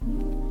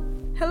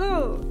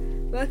Hello!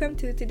 Welcome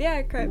to Today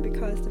I Cried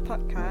Because, the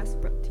podcast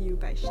brought to you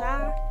by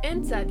Shah.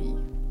 And Zadi.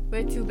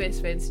 We're two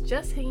best friends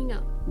just hanging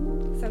out.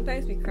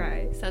 Sometimes we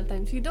cry.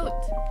 Sometimes we don't.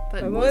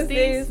 But most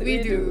days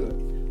we do.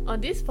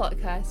 On this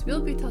podcast, we'll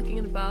be talking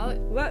about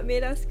What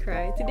made us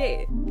cry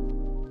today?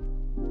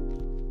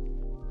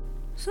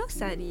 So,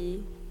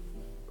 Sadi,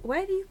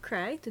 why do you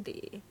cry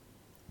today?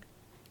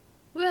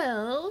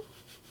 well,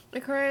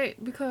 I cried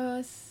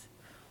because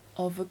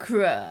of a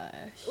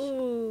crush.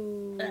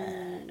 Ooh.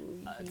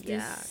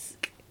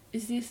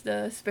 Is this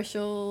the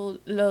special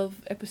love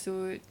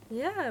episode?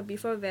 Yeah,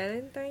 before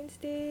Valentine's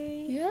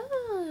Day. Yeah.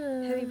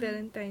 Happy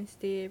Valentine's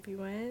Day,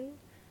 everyone.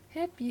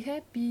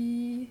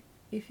 Happy.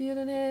 If you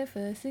don't have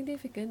a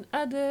significant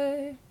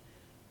other,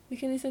 you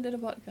can listen to the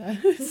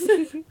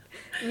podcast.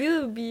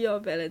 We'll be your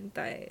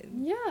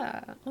Valentine.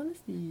 Yeah,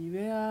 honestly,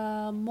 we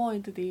are more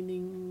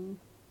entertaining.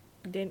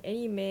 Than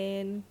any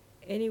man,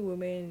 any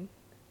woman,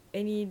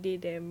 any they,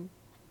 them.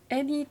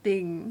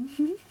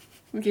 Anything.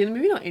 Okay,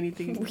 maybe not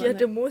anything. We are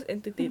the most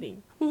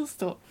entertaining. Full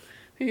stop.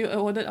 We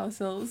awarded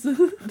ourselves.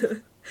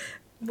 The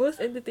most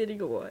entertaining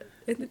award.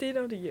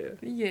 Entertainer of the year.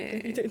 Yeah.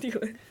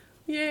 2021.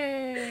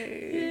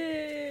 Yay.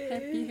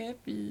 Yay!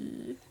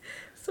 Happy.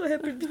 So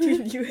happy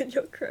between you and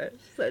your crush,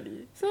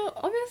 Sunny. So,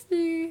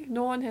 obviously,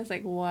 no one has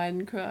like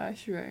one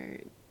crush,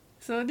 right?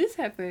 So, this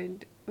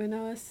happened when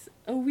I was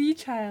a wee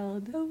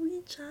child. A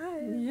wee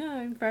child.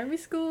 Yeah, in primary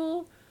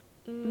school.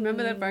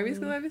 Remember that primary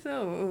school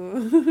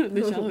episode?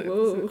 The childhood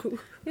episode.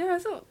 Yeah,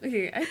 so,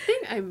 okay, I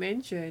think I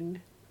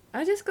mentioned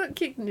I just got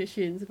kicked in the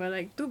shins by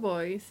like two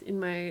boys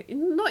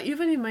not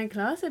even in my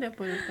class at that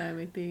point of time,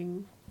 I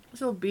think.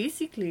 So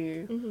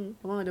basically,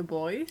 one of the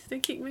boys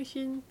that kicked my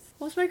shins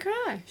was my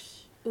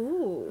crush.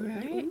 Ooh.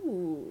 Right?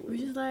 Ooh.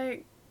 Which is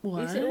like,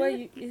 what? Is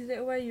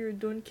that why you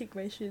don't kick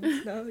my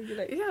shins now? You're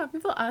like, Yeah,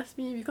 people ask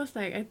me because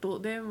like I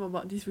told them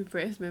about this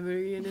repressed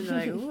memory and then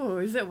they're like, oh,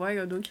 is that why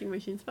you don't kick my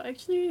shins? But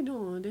actually,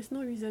 no, there's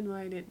no reason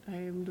why that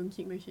I don't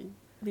kick my shins.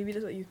 maybe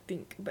that's what you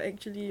think. But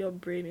actually your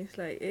brain is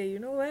like, hey, you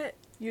know what?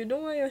 You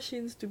don't want your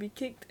shins to be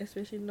kicked,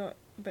 especially not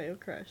by your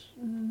crush.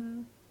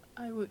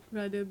 I would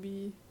rather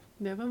be,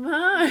 never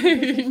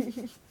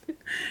mind,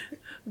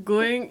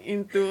 going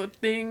into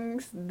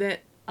things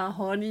that are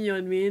horny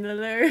on main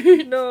alert.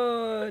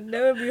 No,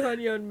 never be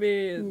horny on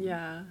men.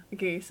 Yeah.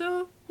 Okay,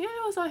 so yeah,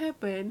 that was what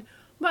happened.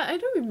 But I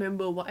don't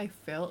remember what I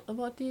felt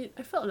about it.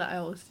 I felt like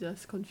I was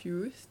just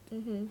confused.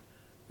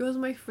 It was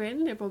my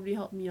friend that probably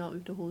helped me out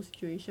with the whole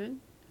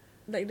situation.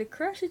 Like the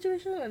crush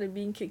situation or the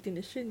being kicked in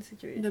the shin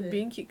situation? The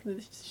being kicked in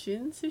the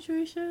shin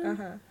situation.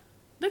 Uh-huh.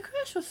 The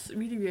crush was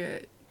really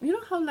weird. You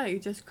know how like you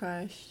just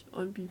crush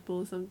on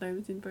people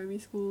sometimes in primary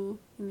school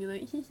and you're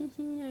like, I think it's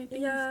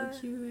so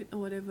cute or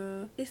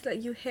whatever. It's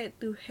like you had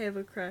to have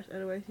a crush,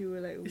 otherwise you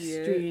were like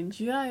weird. Strange.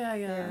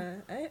 Yeah.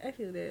 I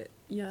feel that.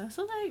 Yeah,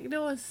 so like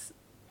there was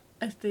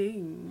a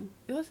thing.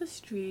 It was a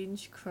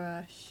strange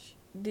crush.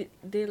 Did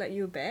they like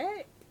you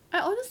back? I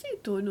honestly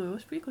don't know. It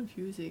was pretty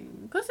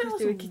confusing. Because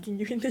they were kicking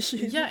you in the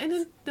shins. Yeah, and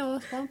then there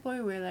was one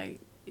point where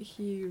like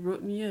he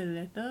wrote me a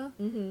letter.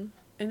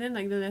 And then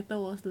like the letter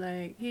was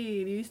like,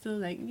 hey, do you still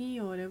like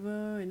me or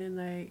whatever? And then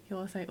like he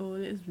was like, oh,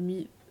 let's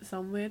meet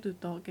somewhere to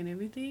talk and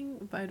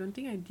everything. But I don't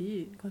think I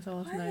did because I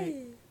was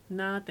like,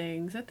 nah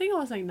thanks. I think I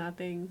was like nah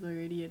thanks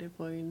already at that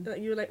point.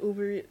 Like you were like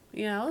over it.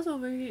 Yeah, I was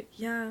over it.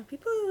 Yeah,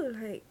 people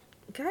like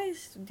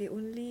guys, they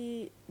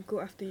only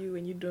go after you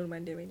when you don't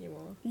mind them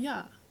anymore.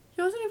 Yeah.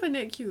 He wasn't even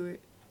that cute.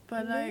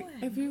 But like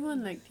No.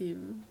 everyone liked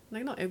him.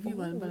 Like not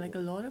everyone, but like a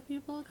lot of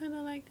people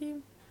kinda liked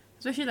him.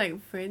 Especially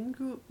like friend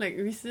group. Like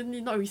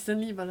not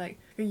recently, but like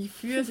a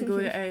few years ago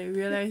I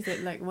realised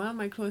that like one of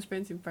my close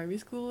friends in primary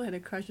school had a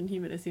crush on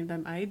him at the same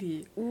time I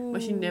did. Ooh.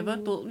 But she never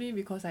told me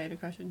because I had a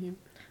crush on him.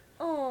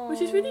 Oh,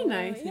 Which is really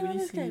nice and yeah, really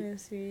that's sweet. kind of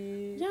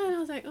sweet. Yeah, and I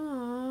was like,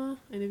 aww,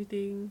 and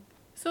everything.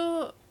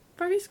 So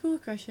primary school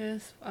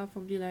crushes are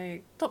probably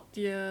like top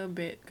tier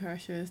bad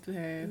crushes to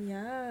have.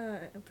 Yeah,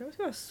 primary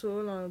school was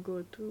so long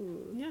ago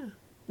too. Yeah.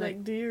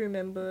 Like, do you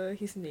remember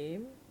his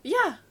name?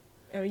 Yeah.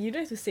 I mean, you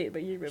don't have to say it,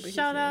 but you remember his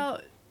Shout name.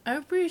 out.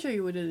 I'm pretty sure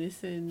you wouldn't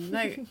listen.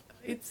 Like,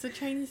 it's a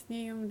Chinese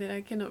name that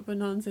I cannot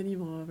pronounce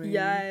anymore. Right?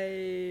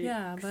 Yikes.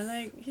 Yeah, but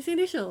like, his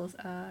initials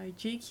are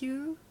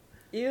JQ.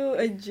 Ew,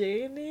 a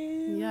J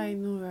name? Yeah, I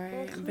know,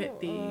 right? Oh, Bad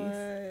days.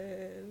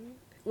 on.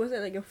 Was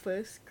that like your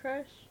first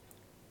crush?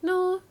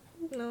 No.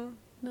 No.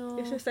 No.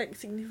 It's just like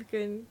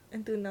significant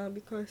until now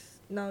because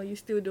now you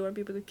still don't want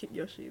people to kick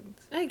your shins.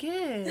 I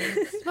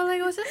guess. But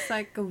like, it was just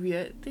like a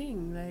weird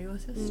thing. Like, it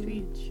was just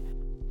strange.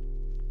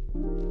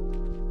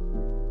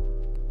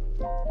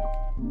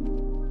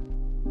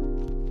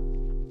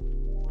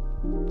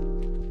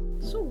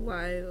 So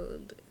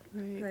wild.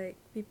 Right. Like,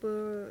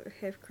 people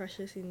have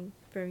crushes in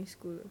primary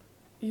school.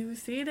 You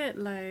say that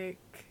like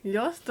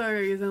your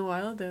story isn't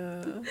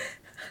wilder.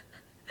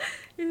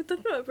 You're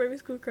talking about primary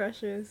school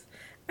crushes.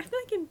 I feel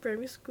like in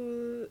primary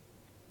school,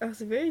 I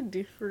was a very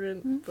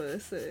different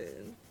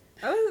person.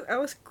 I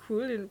was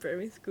cool in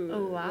primary school.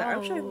 Oh, wow. Like,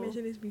 I'm sure I've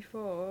mentioned this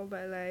before,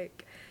 but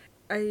like,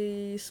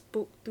 I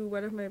spoke to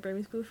one of my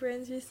primary school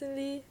friends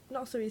recently.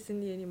 Not so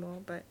recently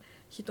anymore, but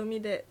he told me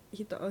that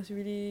he thought I was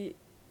really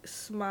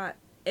smart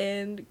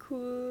and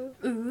cool.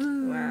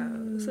 Ooh.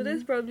 Wow. So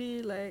that's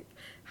probably like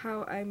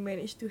how I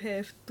managed to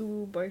have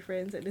 2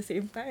 boyfriends at the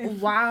same time.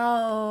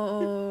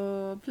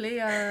 Wow,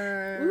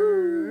 player.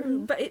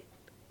 Ooh. But it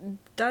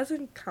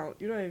doesn't count,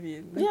 you know what I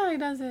mean? Like, Yeah, it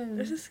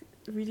doesn't. it's just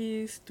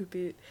really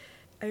stupid.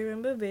 I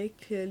remember very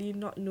clearly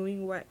not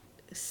knowing what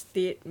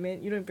state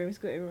meant. You know, in primary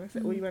school, everyone was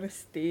like, oh, you want a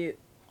state?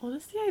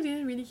 Honestly, I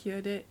didn't really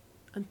hear that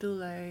until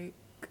like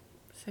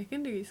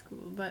secondary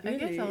school. But I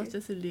guess I was Really?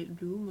 just a late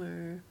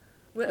bloomer.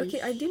 Well,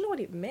 okay, I didn't know what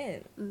it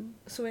meant. Mm.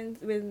 So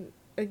when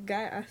a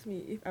guy asked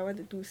me if I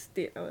wanted to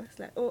state, I was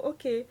like, oh,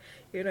 okay.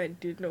 You know, I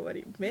didn't know what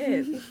it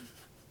meant.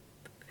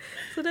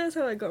 So that's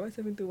how I got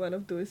myself into one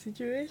of those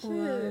situations.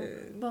 Wow.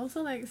 But also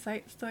like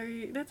side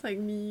story, that's like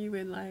me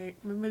when like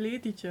my Malay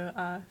teacher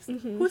asked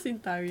Mhm. who's in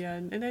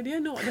Tarian, and I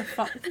didn't know what the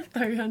fuck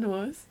Tarian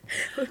was.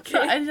 Okay. So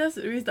I just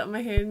raised up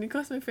my hand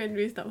because my friend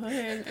raised up her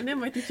hand, and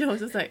then my teacher was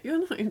just like, you're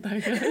not in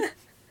Tarian.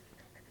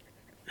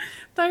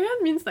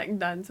 Tarian means like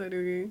dance, by the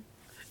way.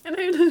 And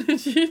I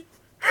legit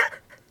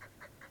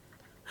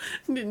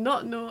did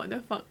not know what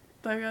the fuck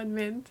Tarian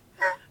meant.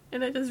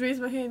 And I just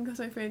raised my hand because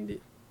my friend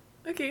did.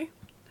 Okay.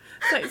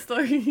 Side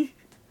story.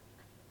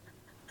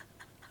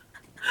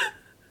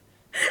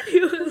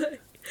 You were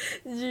like,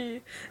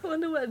 gee, I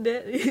wonder what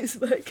that is,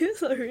 but I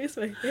guess I'll raise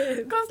my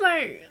hand. Because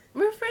like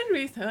my friend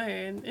raised her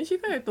hand and she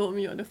kind of told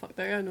me what the fuck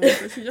Tarian was.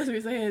 So she just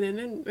raised her hand, and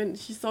then when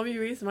she saw me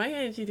raise my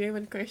hand, she didn't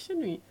even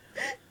question me.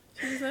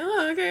 She was like,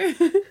 oh, okay.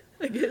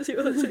 I guess you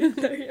also in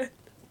Tarian.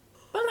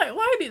 But like,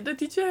 why did the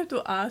teacher have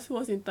to ask who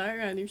was in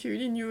Tarian if she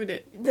really knew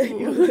that? That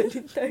you were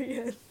in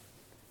Tarian.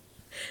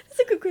 That's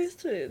a good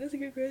question. That's a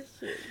good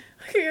question.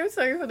 Okay, I'm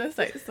sorry for the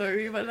side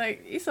story, but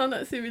like it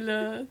sounded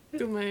similar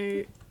to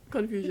my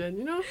confusion,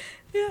 you know?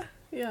 Yeah.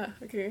 Yeah,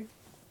 okay.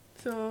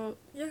 So,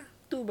 Yeah.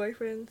 2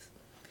 boyfriends.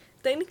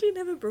 Technically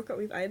never broke up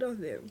with either of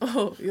them.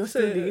 oh, you're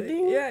still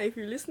dating? Yeah, if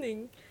you're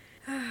listening.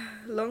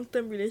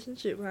 Long-term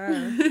relationship,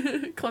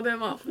 huh? Call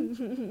them up.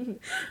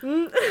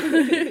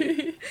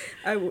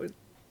 I would.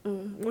 Uh,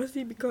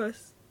 Mostly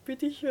because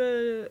pretty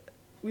sure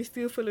we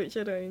still follow each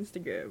other on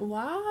Instagram.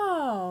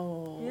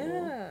 wow.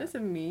 Yeah. That's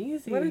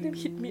amazing. One of them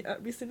hit me up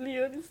recently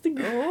on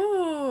Instagram.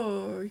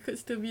 Oh, you could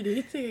still be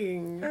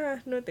dating.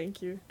 No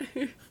thank you.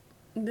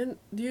 Then,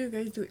 do you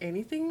guys do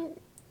anything?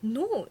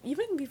 No,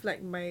 even with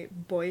like my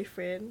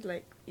boyfriend,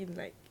 like in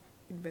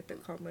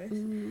inverted commas,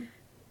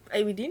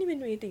 we didn't even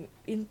do anything.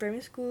 In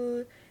primary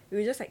school, we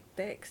would just like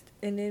text,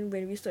 and then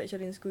when we saw each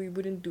other in school, we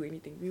wouldn't do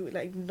anything. We would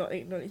like not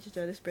acknowledge each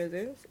other's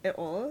presence at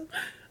all.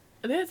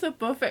 That's a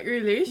perfect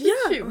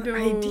relationship, Yeah, though.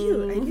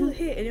 ideal.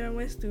 Hey, anyone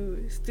wants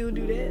to still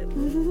do that?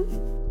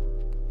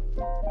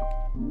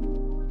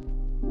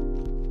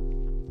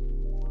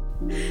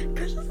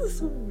 Crushes are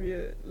so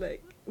weird.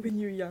 Like when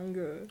you're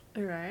younger,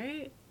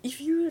 Right? if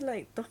you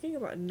like talking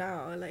about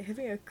now, like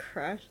having a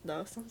crush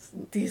now sounds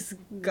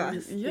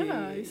disgusting.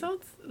 Yeah, it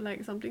sounds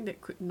like something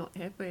that could not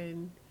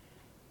happen.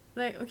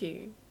 Like,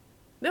 okay,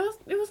 it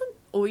wasn't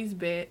always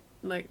bad,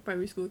 like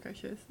primary school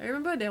crushes. I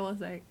remember there was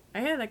like,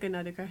 I had like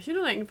another crush. You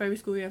know, like in primary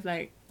school you have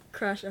like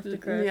Crush after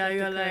crush. Yeah, after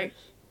you're crush. like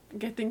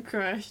getting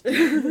crushed.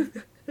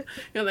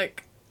 You're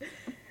like,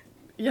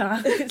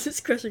 yeah. It's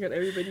just crushing on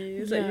everybody.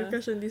 It's like you Yeah.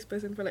 crush on this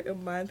person for like a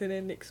month, and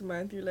then next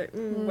month you're like,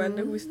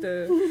 wonder who's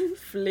the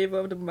flavor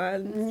of the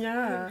month.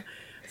 Yeah.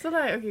 So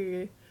like,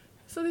 okay,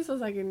 so this was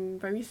like in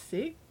primary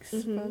 6,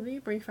 Mhm. probably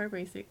primary 5,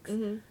 primary 6.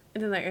 Mm-hmm.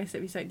 And then like I sat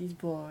beside this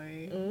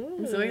boy.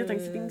 And so I was like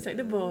sitting beside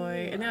the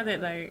boy, and then after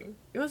that like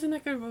it was in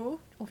like a row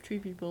of 3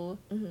 people.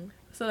 Mm-hmm.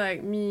 So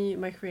like me,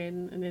 my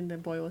friend, and then the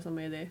boy was on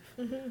my left.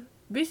 Mm-hmm.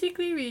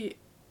 Basically we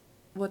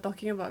were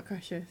talking about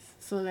crushes.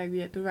 So like we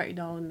had to write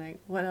down like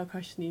what our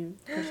crush's name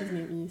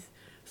is.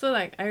 So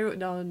like I wrote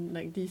down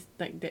like this,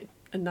 like that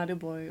another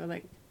boy or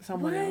like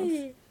someone else.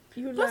 Why?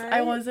 You Plus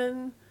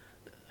lied?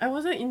 I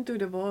wasn't into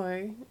the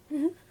boy.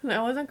 Like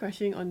I wasn't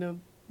crushing on the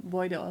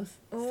boy that was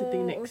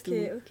sitting next to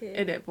me okay.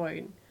 at that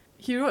point.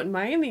 He wrote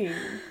my name.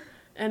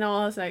 And I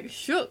was like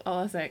shook.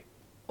 I was like,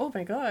 oh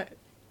my god,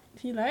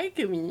 he liked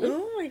me.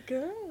 Oh my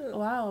god.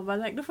 Wow, but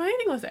like the funny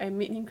thing was that I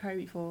made him cry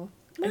before.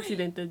 Why?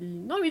 Accidentally.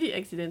 Not really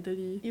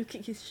accidentally. You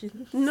kick his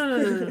shin.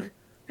 No.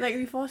 Like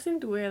we forced him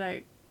to wear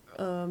like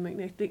a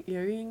magnetic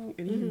earring,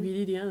 and he Mhm.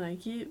 really didn't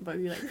like it, but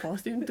we like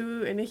forced him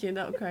to, and then he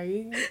ended up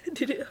crying.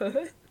 Did it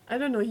hurt? I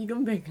don't know, he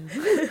gembeng.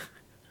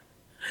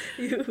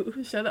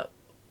 You. Shut up,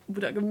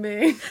 budak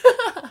gembeng.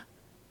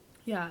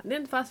 Yeah,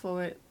 then fast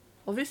forward.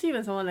 Obviously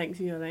when someone likes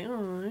you, you're like,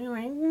 oh, you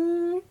like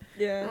me.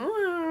 Yeah.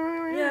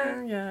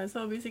 Yeah,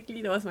 so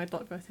basically that was my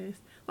thought process.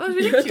 Well, it was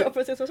really Your cute. thought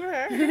process was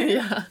right.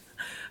 Yeah.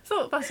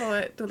 So fast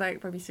forward to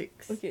like primary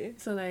 6. Okay.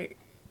 So like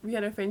we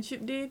had a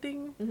friendship day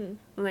thing.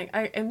 Mm-hmm. Like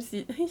I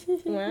MC'd.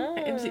 Wow.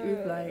 I MC'd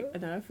with like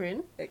another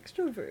friend.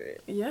 Extrovert.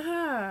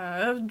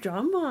 Yeah,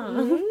 drama.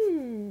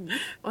 Mm.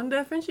 On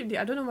the friendship day,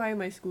 I don't know why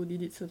my school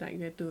did it, so like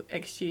we had to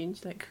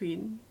exchange like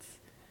cranes.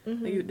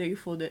 Mhm. That you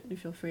folded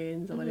with your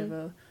friends or Mhm.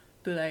 whatever.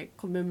 to like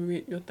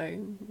commemorate your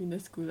time in the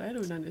school. I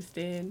don't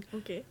understand.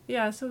 Okay.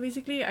 Yeah, so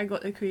basically I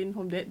got a crane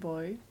from that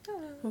boy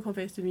who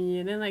confessed to me,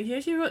 and then like he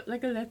actually wrote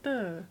like a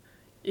letter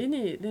in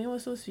it. Then it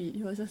was so sweet.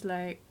 He was just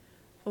like,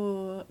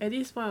 oh, at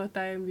this point of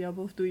time we are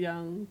both too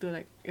young to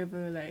like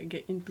ever like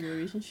get into a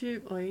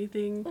relationship or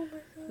anything. Oh my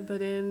god. But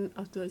then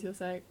afterwards he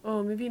was like,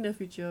 oh, maybe in the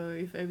future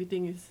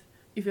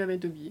if you're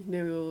meant to be,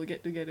 then we'll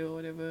get together or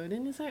whatever.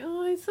 Then it's like,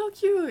 oh, it's so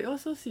cute. It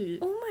was so sweet.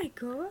 Oh my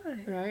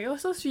god. Right? It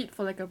was so sweet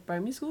for like a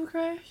primary school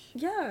crush.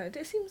 Yeah,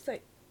 that seems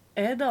like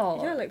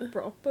Adult. yeah, like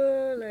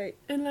proper, like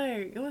And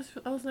like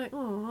I was like,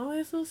 oh,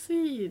 it's so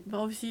sweet. But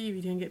obviously we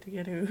didn't get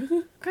together.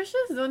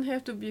 Crushes don't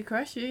have to be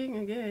crushing,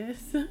 I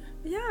guess.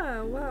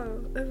 yeah, wow,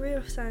 a ray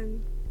of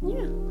sun.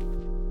 Yeah.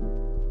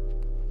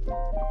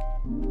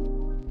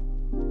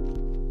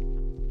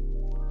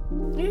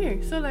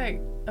 Okay, so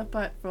like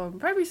apart from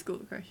primary school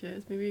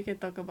crushes, maybe we can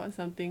talk about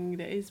something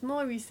that is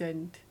more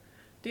recent.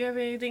 Do you have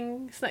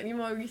anything slightly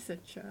more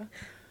recent, Shah?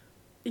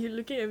 You're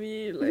looking at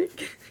me like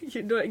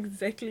you know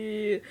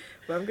exactly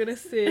what I'm gonna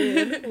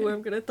say, who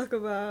I'm gonna talk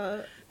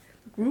about.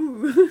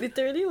 Ooh.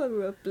 Literally, when we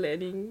were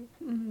planning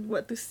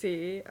what to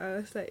say,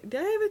 I was like,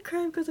 did I ever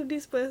cry because of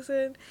this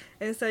person?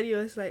 And suddenly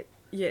I was like,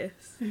 yes.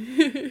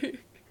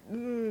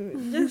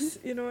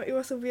 Just, you know, it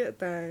was a weird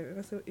time.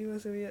 It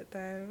was a weird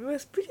time. It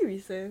was pretty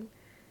recent.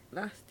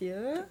 Last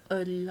year.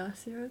 Early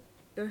last year.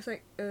 It was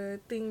like a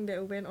thing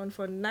that went on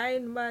for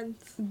 9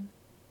 months.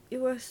 It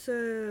was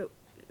a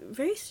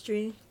very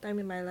strange time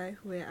in my life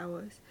where I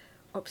was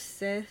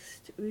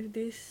obsessed with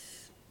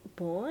this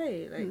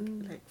boy.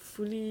 Like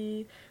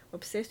fully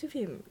obsessed with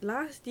him.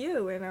 Last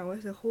year when I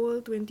was a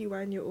whole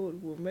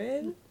 21-year-old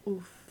woman.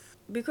 Oof.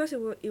 Because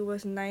it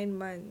was 9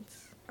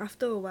 months.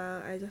 After a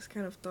while, I just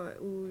kind of thought,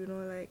 oh, you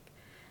know, like,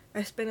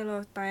 I spent a lot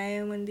of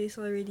time on this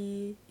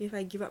already. If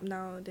I give up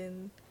now,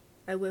 then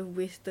I would have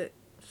wasted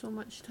so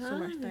much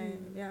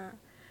time. Yeah.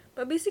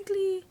 But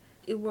basically,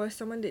 it was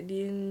someone that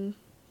didn't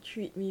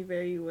treat me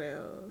very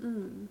well.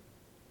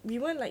 We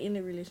weren't, like, in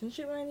a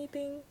relationship or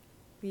anything.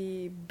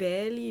 We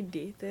barely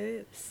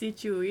dated.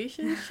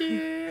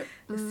 Situationship.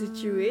 A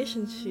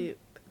situationship.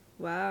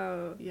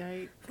 Wow.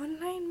 Yikes. For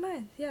 9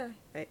 months, yeah.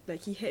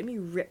 Like, he had me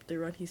wrapped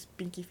around his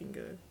pinky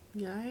finger.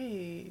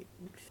 Yikes.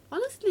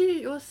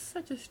 Honestly, it was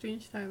such a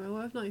strange time. I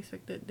would have not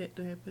expected that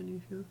to happen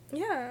with you.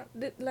 Yeah,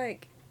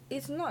 like,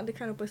 it's not the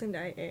kind of person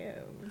that I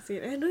am. I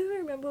don't even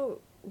remember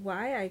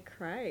why I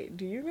cried.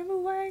 Do you remember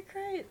why I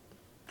cried?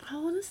 I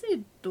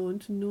honestly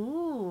don't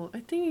know. I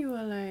think you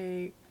were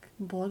like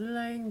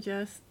borderline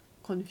just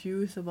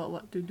confused about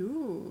what to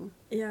do.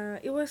 Yeah,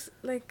 it was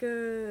like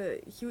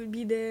he would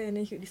be there and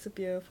then he would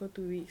disappear for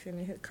 2 weeks and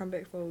then he'd come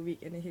back for a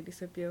week and then he'd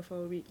disappear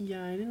for a week.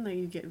 Yeah, and then like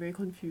you get very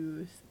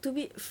confused. To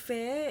be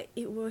fair,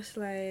 it was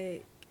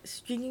like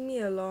stringing me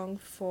along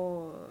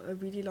for a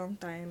really long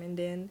time, and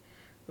then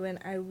when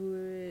I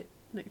would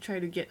like try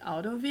to get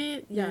out of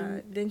it,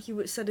 then he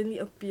would suddenly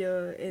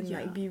appear and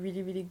like be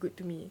really, really good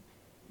to me.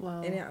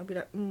 Wow. And then I'll be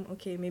like,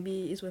 okay,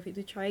 maybe it's worth it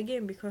to try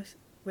again, because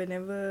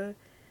whenever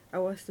I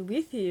was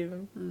with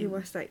him, it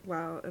was like,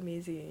 wow,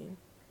 amazing.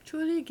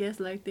 Truly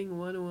gaslighting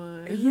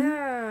 101.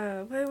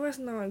 Yeah, but it was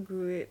not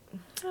good.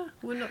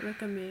 Would not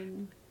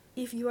recommend.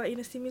 If you are in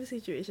a similar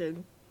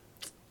situation,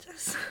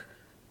 just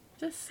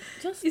it's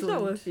don't.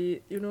 Not worth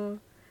it, you know.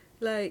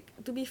 Like,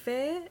 to be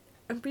fair,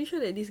 I'm pretty sure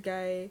that this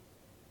guy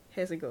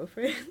has a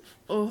girlfriend.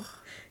 Oh,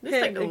 that's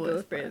had like the a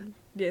worst girlfriend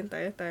part. the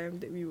entire time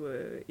that we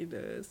were in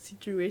a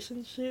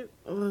situationship.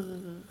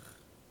 So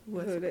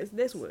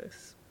that's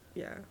worse.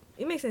 Yeah,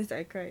 it makes sense that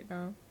I cried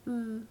now.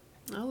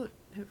 I would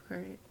have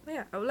cried. But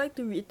yeah, I would like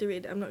to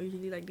reiterate that I'm not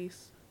usually like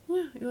this.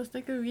 Yeah, it was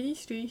like a really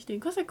strange thing,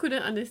 because I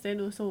couldn't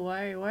understand also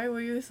why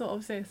were you so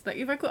obsessed. Like,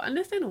 if I could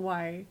understand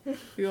why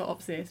you were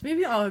obsessed,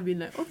 maybe I would have been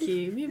like,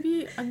 okay,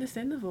 maybe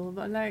understandable,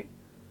 but like,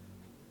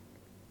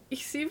 it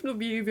seemed to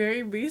be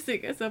very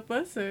basic as a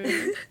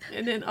person.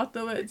 And then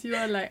afterwards you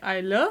are like,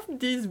 I love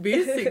this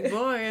basic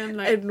boy, and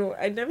like,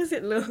 I never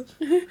said love.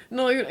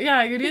 No, you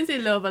didn't say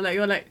love, but like,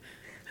 you're like,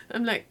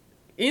 I'm like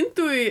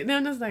into it. Then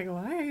I'm just like,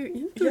 why are you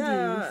into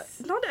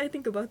this? Now that I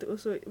think about it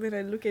also, when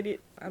I look at it,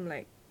 I'm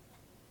like,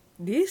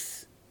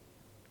 this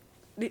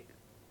boy,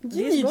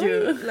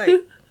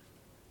 like,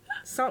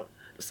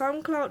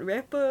 SoundCloud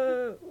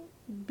rapper,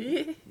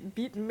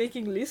 beat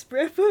making Lisp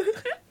rapper.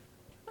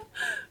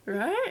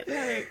 Right?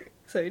 Like,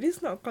 sorry, this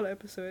is not a call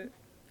episode.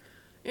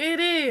 It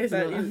is.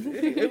 But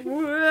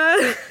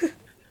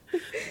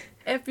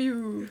F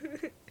you,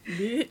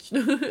 bitch.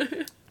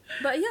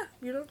 But yeah,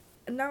 you know,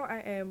 now I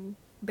am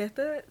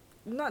better.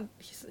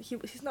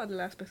 He's not the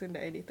last person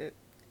that I dated.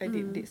 I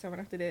did date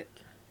someone after that.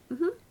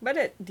 But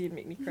that did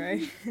make me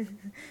cry.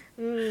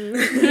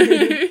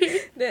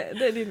 that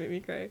did make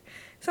me cry.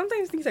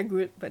 Sometimes things are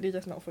good, but they're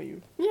just not for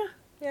you.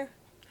 Yeah.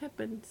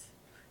 Happens.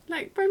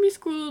 Like primary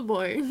school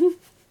boy.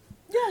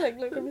 Yeah, like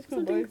primary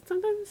school boy.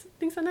 Sometimes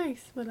things are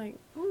nice, but like,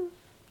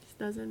 this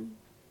doesn't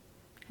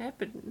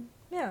happen.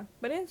 Yeah,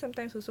 but then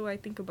sometimes also I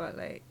think about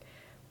like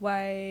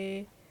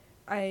why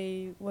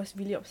I was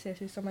really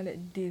obsessed with someone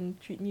that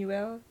didn't treat me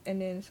well, and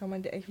then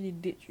someone that actually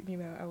did treat me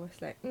well, I was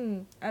like,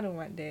 I don't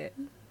want that.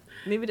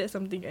 Maybe that's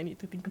something I need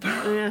to think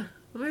about. Yeah,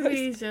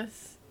 maybe it's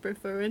just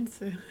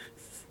preferences.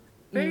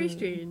 Very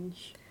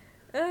strange.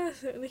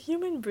 So the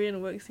human brain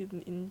works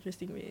in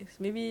interesting ways.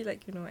 Maybe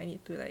like, I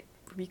need to like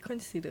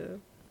reconsider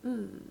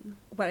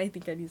what I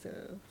think I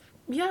deserve.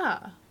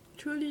 Yeah,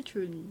 truly,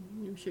 truly,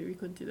 you should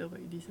reconsider what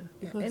you deserve,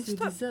 because and you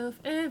stop. deserve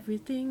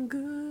everything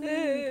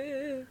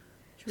good.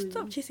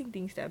 Stop chasing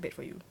things that are bad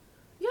for you.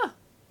 Yeah.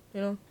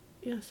 You know?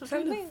 Yeah, stop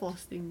trying to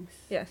force things.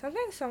 Yeah,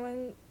 sometimes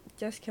someone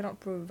just cannot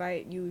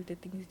provide you with the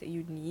things that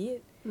you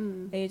need,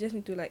 and you just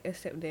need to like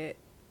accept that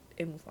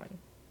and move on.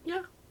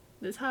 Yeah,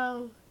 that's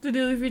how to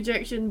deal with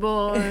rejection,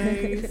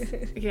 boys.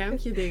 Okay, I'm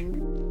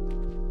kidding.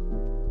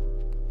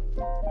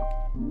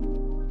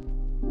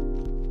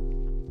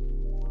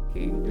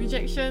 Okay,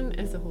 rejection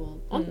as a whole.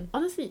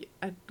 Honestly,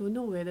 I don't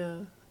know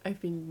whether I've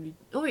been...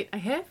 I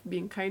have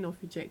been kind of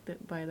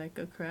rejected by like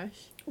a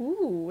crush.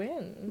 Ooh,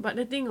 when? But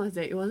the thing was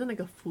that it wasn't like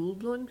a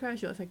full-blown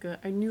crush. It was like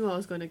I knew I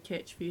was going to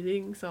catch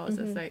feelings. So I was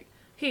just like,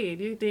 hey,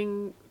 do you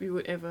think we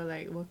would ever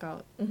like work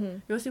out?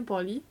 It was in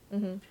poly.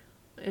 And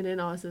then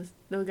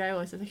the guy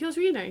was just like, he was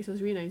really nice,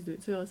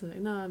 dude. So I was like,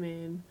 nah,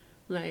 man.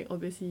 Like,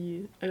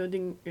 obviously, I don't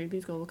think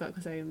anything's gonna work out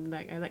because I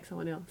like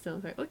someone else. So I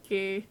was like,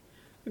 okay,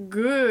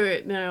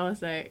 good. Then I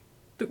was like,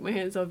 took my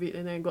hands off it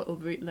and I got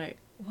over it like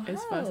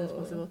as fast as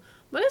possible.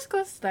 But that's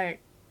cause like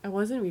I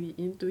wasn't really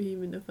into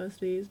him in the first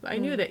place. But I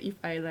knew that if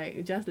I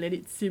like just let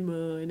it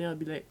simmer and then I'll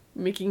be like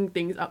making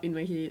things up in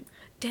my head.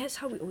 That's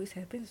how it always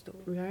happens though.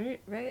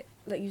 Right?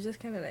 Like you just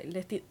kind of like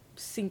let it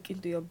sink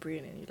into your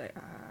brain and you're like,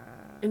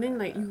 and then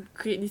like you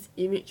create this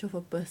image of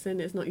a person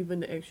that's not even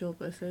the actual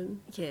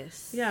person.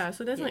 Yes. Yeah,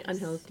 so that's like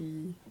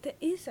unhealthy. That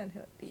is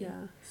unhealthy.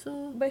 Yeah.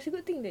 So but it's a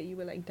good thing that you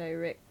were like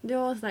direct. There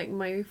was like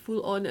my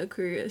full on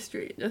Aquarius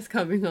trait just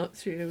coming out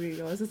straight away.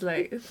 I was just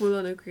like full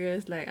on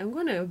Aquarius, like I'm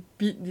gonna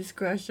beat this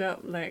crush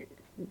up, like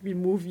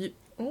remove it.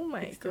 Oh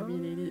my god.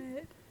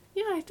 It.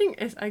 Yeah, I think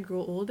as I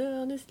grow older,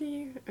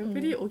 honestly, I'm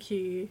pretty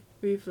okay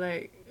with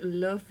like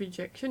love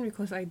rejection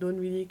because I don't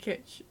really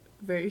catch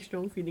very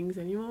strong feelings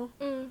anymore.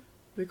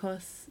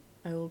 Because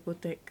I will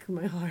protect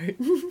my heart.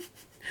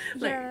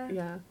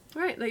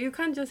 Right, like you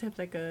can't just have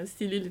like a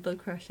silly little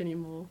crush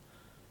anymore.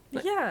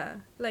 Like,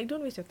 like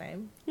don't waste your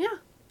time. Yeah,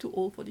 too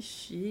old for this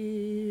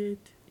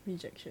shit.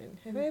 Rejection.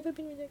 Have I ever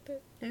been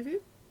rejected? Have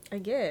you? I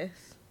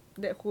guess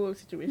that whole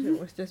situation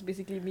was just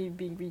basically me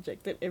being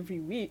rejected every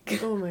week.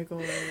 Oh my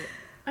god.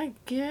 I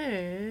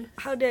guess.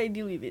 How did I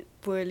deal with it?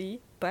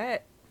 Poorly,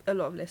 but a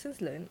lot of lessons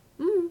learned.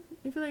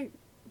 I feel like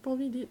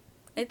probably did.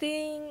 I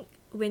think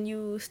when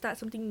you start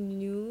something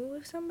new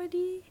with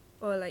somebody,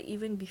 or like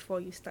even before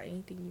you start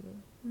anything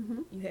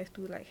new, you have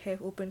to like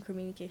have open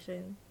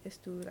communication as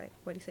to like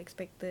what is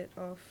expected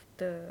of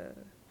the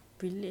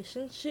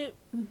relationship.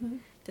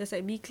 Just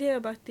like be clear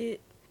about it.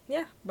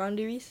 Yeah,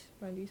 boundaries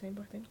are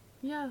important.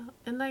 Yeah,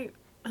 and like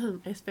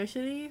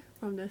especially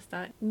from the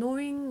start,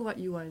 knowing what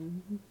you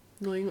want,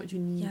 knowing what you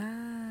need.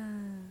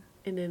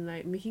 And then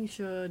like making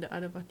sure the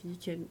other party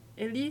can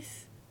at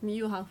least meet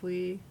you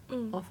halfway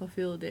or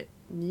fulfill that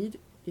need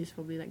is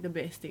probably like the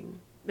best thing.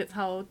 That's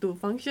how to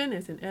function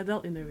as an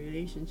adult in a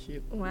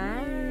relationship.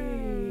 Wow.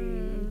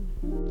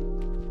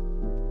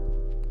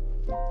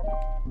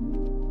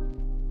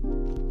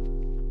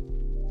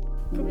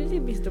 Completely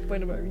missed the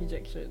point about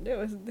rejection. That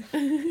was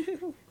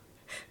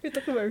we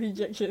talked about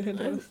rejection and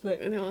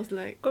I was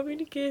like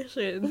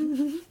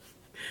communication.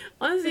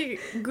 Honestly,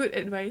 good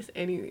advice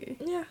anyway.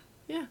 Yeah.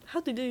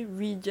 How to do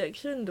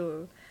rejection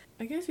though?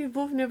 I guess we've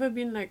both never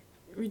been like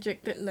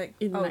rejected like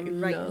in like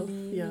love.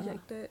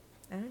 Rejected.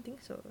 I don't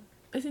think so.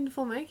 As in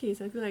for my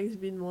case, I feel like it's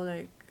been more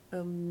like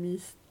a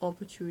missed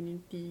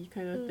opportunity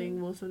kind of thing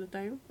most of the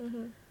time.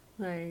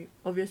 Like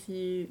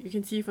obviously you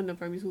can see from the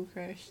primary school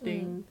crush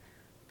thing,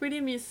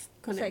 pretty missed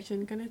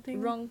connection kind of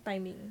thing. Wrong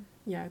timing.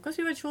 Yeah, because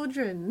we were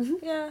children.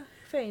 Yeah,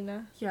 fair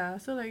enough. Yeah,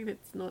 so like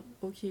that's not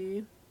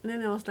okay. And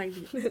then I was like,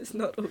 that's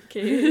not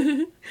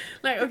okay.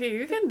 Like, okay,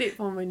 you can date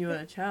from when you were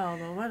a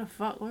child, but what the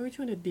fuck? Why would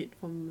you want to date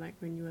from like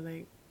when you were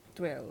like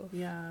 12?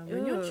 Yeah,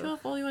 when you're 12,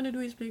 all you want to do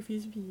is play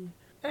frisbee.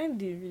 I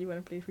didn't really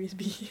want to play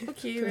frisbee.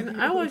 Okay, when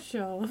I was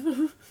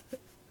 12,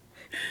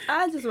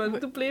 I just wanted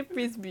to play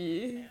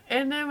frisbee.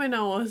 And then when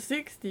I was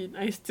 16,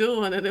 I still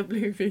wanted to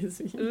play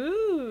frisbee.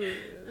 Ooh.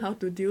 How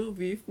to deal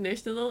with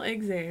national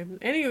exams.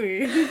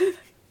 Anyway.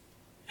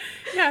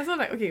 Yeah, so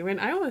like, okay, when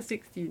I was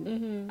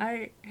 16,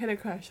 I had a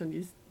crush on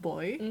this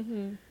boy.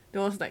 That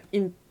was like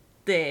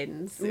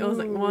intense. It was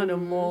like one of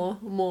the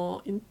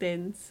more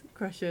intense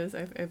crushes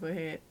I've ever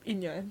had.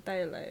 In your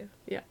entire life?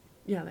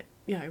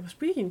 Yeah, it was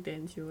pretty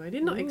intense, I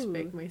did not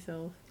expect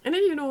myself. And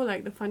then,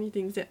 like, the funny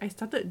thing is that I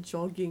started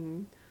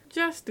jogging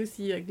just to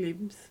see a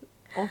glimpse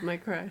of my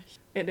crush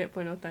at that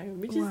point of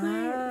time, which is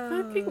like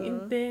fucking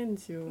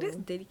intense, That's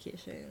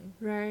dedication.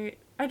 Right?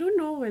 I don't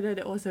know whether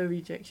that was a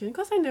rejection,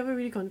 because I never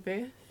really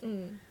confessed.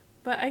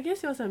 But I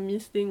guess it was a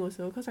missed thing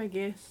also, because I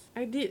guess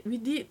we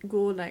did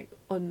go like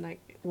on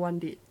like one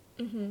date.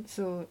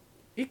 So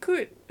it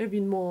could have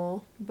been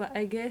more, but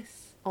I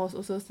guess I was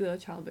also still a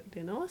child back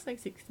then. I was like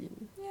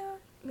 16. Yeah.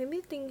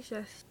 Maybe things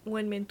just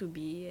weren't meant to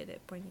be at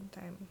that point in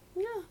time.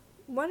 Yeah.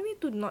 One way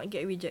to not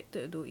get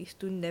rejected though is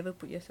to never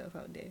put yourself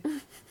out there.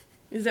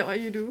 Is that what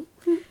you do?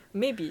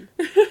 Maybe.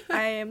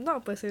 I am not a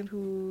person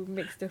who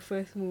makes the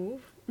first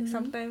move.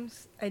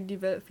 Sometimes I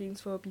develop feelings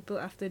for people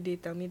after they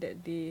tell me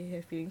that they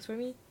have feelings for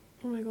me.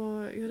 Oh my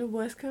god, you're the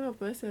worst kind of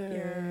person.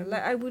 Yeah,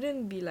 like I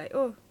wouldn't be like,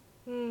 oh,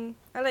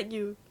 I like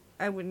you.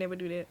 I would never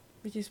do that.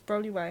 Which is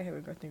probably why I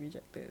haven't gotten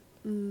rejected.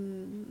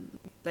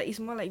 Like it's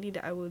more likely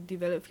that I will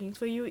develop feelings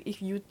for you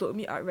if you told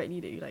me outrightly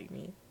that you like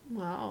me.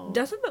 Wow.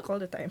 Doesn't work all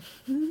the time.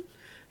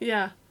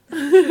 Yeah.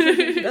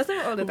 Doesn't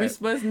work all the time.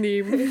 Whisper's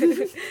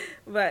name.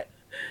 But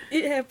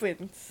it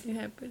happens. It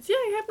happens. Yeah,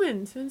 it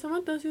happens. When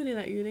someone tells you they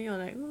like you, then you're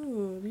like,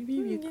 oh,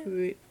 maybe we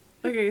could.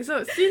 Okay,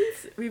 so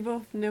since we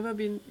both never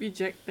been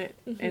rejected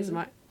as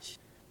much,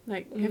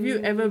 like, have you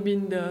ever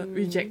been the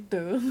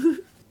rejector?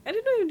 I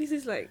don't know if this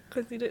is like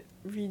considered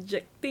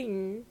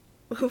rejecting.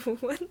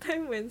 One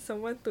time when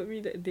someone told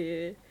me that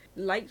they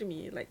liked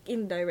me, like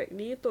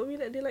indirectly told me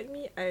that they liked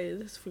me, I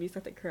just fully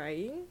started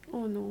crying.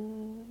 Oh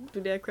no.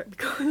 Today I cried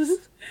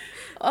because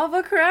of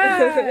a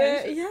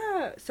crush.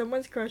 Yeah,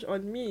 someone's crush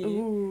on me.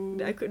 Ooh.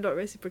 That I could not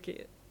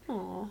reciprocate.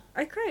 Aw.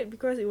 I cried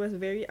because it was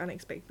very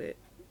unexpected.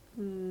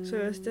 So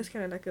it was just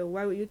kind of like a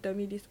why would you tell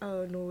me this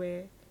out of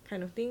nowhere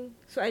kind of thing.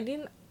 So I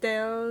didn't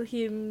tell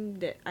him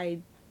that I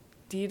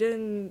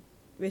didn't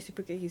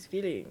reciprocate his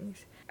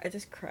feelings. I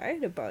just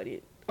cried about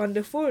it on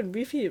the phone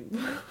with him.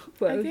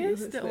 I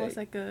guess that was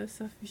like a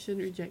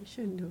sufficient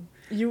rejection though.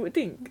 You would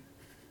think.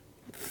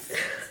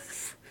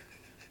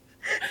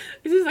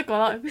 Is this a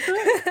call out episode?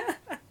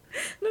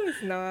 No,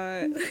 it's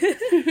not.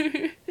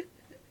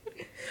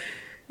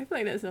 I feel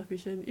like that's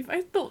sufficient. If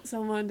I told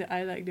someone that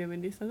I like them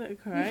and they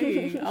started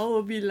crying, I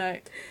would be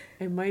like,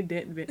 am I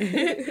that bad?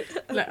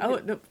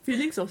 Like, the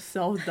feelings of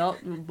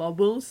self-doubt will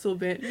bubble so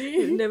badly.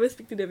 You'd never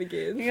speak to them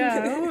again.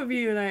 Yeah, I would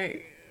be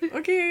like,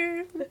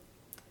 okay.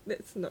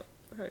 That's not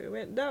how it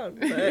went down.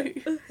 But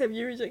have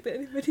you rejected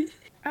anybody?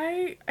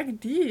 I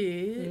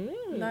did.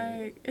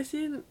 Like, as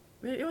in,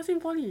 it was in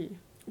poly.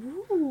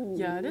 Ooh.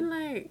 Yeah, then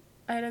like,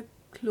 I had a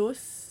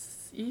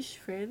close-ish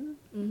friend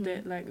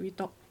that like, we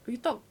talked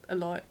a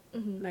lot,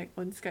 like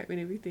on Skype and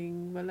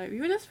everything, but like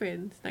we were just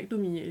friends, like to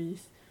me at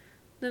least.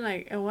 Then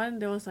like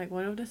there was like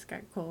one of the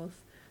Skype calls,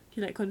 he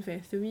like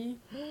confessed to me,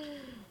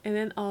 and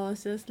then I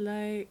was just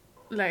like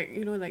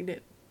you know, like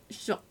that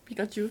shocked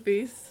Pikachu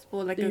face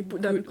for like a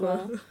good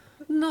while.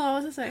 No, I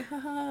was just like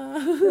haha.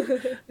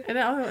 And then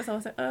afterwards I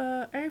was like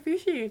I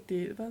appreciate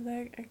it, but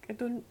like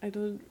I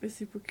don't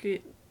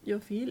reciprocate your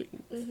feelings.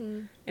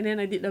 And then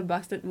I did the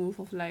bastard move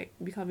of like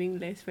becoming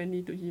less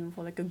friendly to him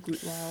for like a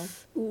good while.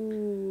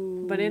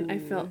 Ooh. But then I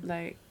felt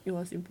like it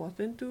was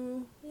important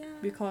to, Yeah.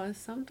 because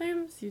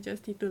sometimes you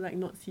just need to like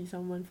not see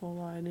someone for a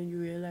while and then you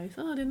realise,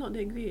 oh, they're not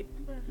that great.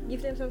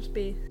 Give them some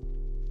space.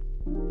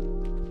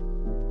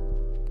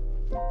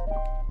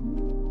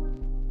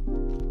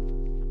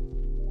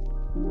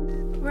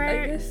 Right.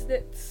 I guess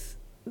that's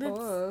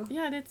all.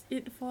 Yeah, that's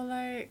it for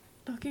like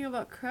talking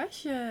about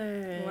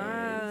crushes.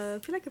 Wow, I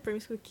feel like a primary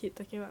school kid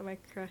talking about my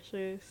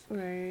crushes.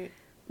 Right.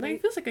 Like,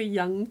 it feels like a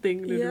young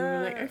thing to do.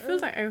 Like, I feel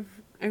like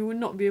I would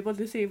not be able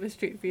to say with a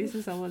straight face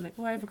to someone like,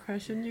 oh, I have a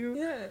crush on you.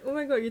 Yeah. Oh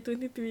my god, you're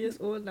 23 years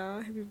old now.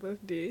 Happy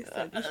birthday.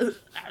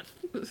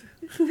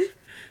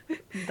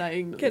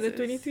 Dying. Can a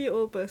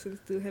 23-year-old person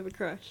still have a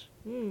crush?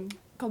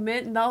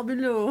 Comment down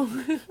below.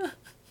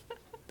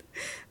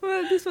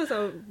 Well, this was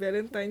our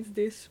Valentine's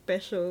Day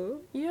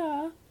special.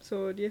 Yeah.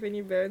 So, do you have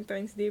any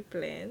Valentine's Day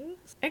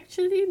plans?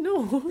 Actually,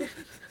 no.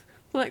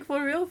 Like,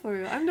 for real.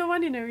 I'm the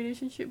one in a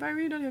relationship, but I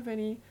really don't have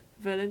any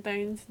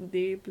Valentine's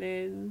Day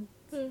plans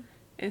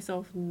as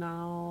of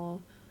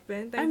now.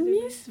 I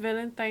miss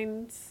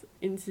Valentine's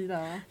in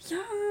Sila.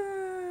 Yeah.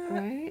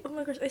 Right? Oh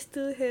my gosh, I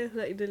still have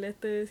like the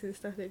letters and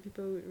stuff that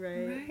people would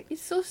write. Right?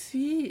 It's so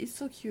sweet. It's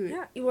so cute.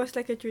 Yeah, it was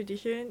like a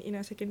tradition in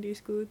our secondary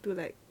school to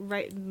like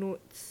write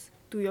notes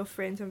to your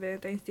friends on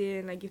Valentine's Day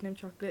and like give them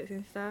chocolates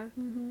and stuff.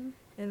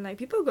 And like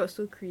people got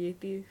so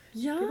creative.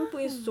 Yeah. People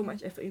put in so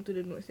much effort into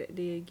the notes that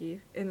they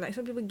gave. And like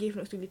some people gave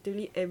notes to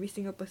literally every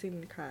single person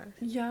in the class.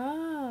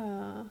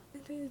 Yeah.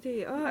 Valentine's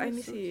Day. Oh, I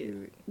miss so it.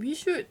 Cute. We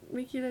should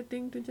make it a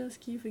thing to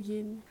just give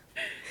again.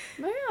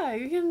 But yeah,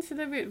 you can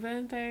celebrate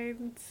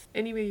Valentine's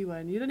any way you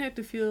want. You don't have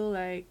to feel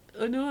like,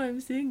 oh no,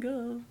 I'm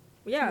single.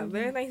 Yeah,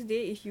 Valentine's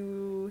Day, if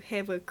you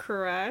have a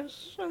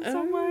crush on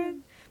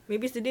someone,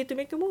 maybe it's the day to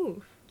make a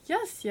move.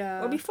 Yes,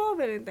 yeah. Or before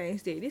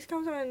Valentine's Day. This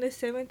comes out on the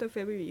 7th of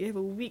February. You have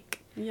a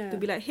week to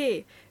be like,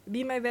 hey,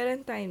 be my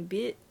Valentine,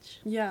 bitch.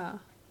 Yeah.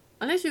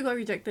 Unless you got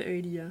rejected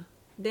already, yeah.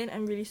 Then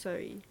I'm really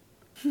sorry.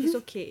 It's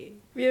okay.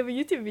 We have a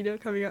YouTube video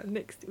coming out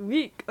next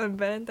week on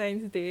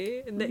Valentine's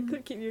Day. And that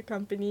could keep you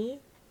company.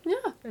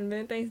 Yeah. On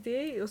Valentine's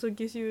Day, it also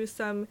gives you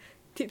some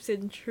tips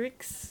and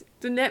tricks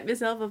to nab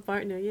yourself a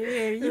partner.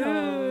 Yeah.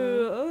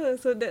 Oh,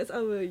 so that's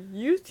our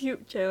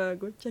YouTube channel.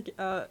 Go check it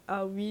out.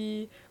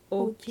 We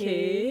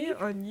Okay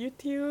on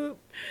YouTube.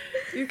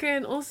 You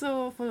can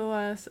also follow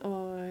us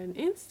on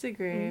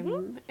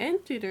Instagram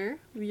and Twitter.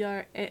 We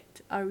are at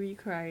Are We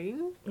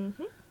Crying.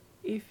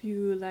 If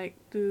you like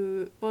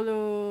to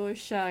follow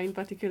Shah in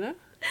particular,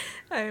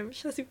 I'm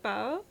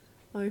Shasipao.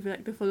 or if you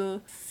like to follow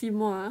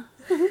Simua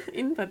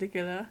in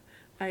particular,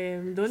 I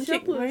am Don't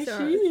Kick Siapa My Shah?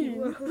 Shin.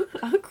 Simua.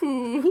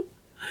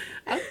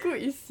 Aku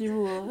is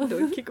Simua.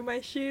 Don't Kick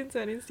My Shins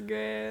on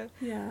Instagram.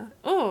 Yeah.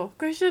 Oh,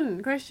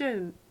 question.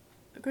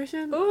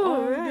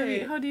 Oh, Really,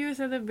 right. how do you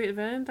celebrate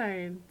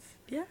Valentine's?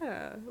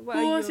 Yeah. Who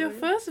was your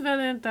first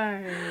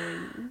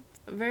Valentine?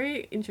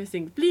 Very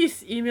interesting.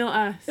 Please email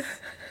us.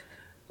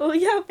 Oh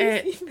yeah,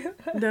 At please email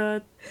us.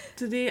 the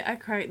Today I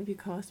Cried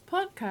Because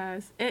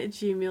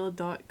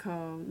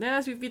podcast@gmail.com. Let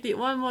us repeat it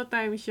one more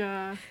time,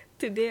 Shah.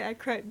 Today I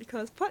cried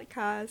because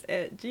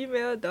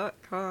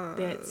podcast@gmail.com.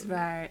 That's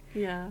right.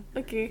 Yeah.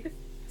 Okay.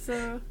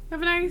 So,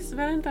 have a nice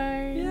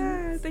Valentine.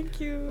 Yeah,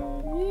 thank you.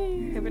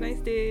 Yay. Have a nice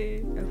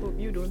day. I hope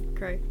you don't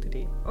cry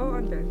today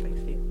or on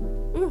Valentine's Day.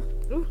 Ooh.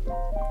 Ooh,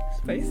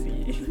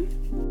 spicy.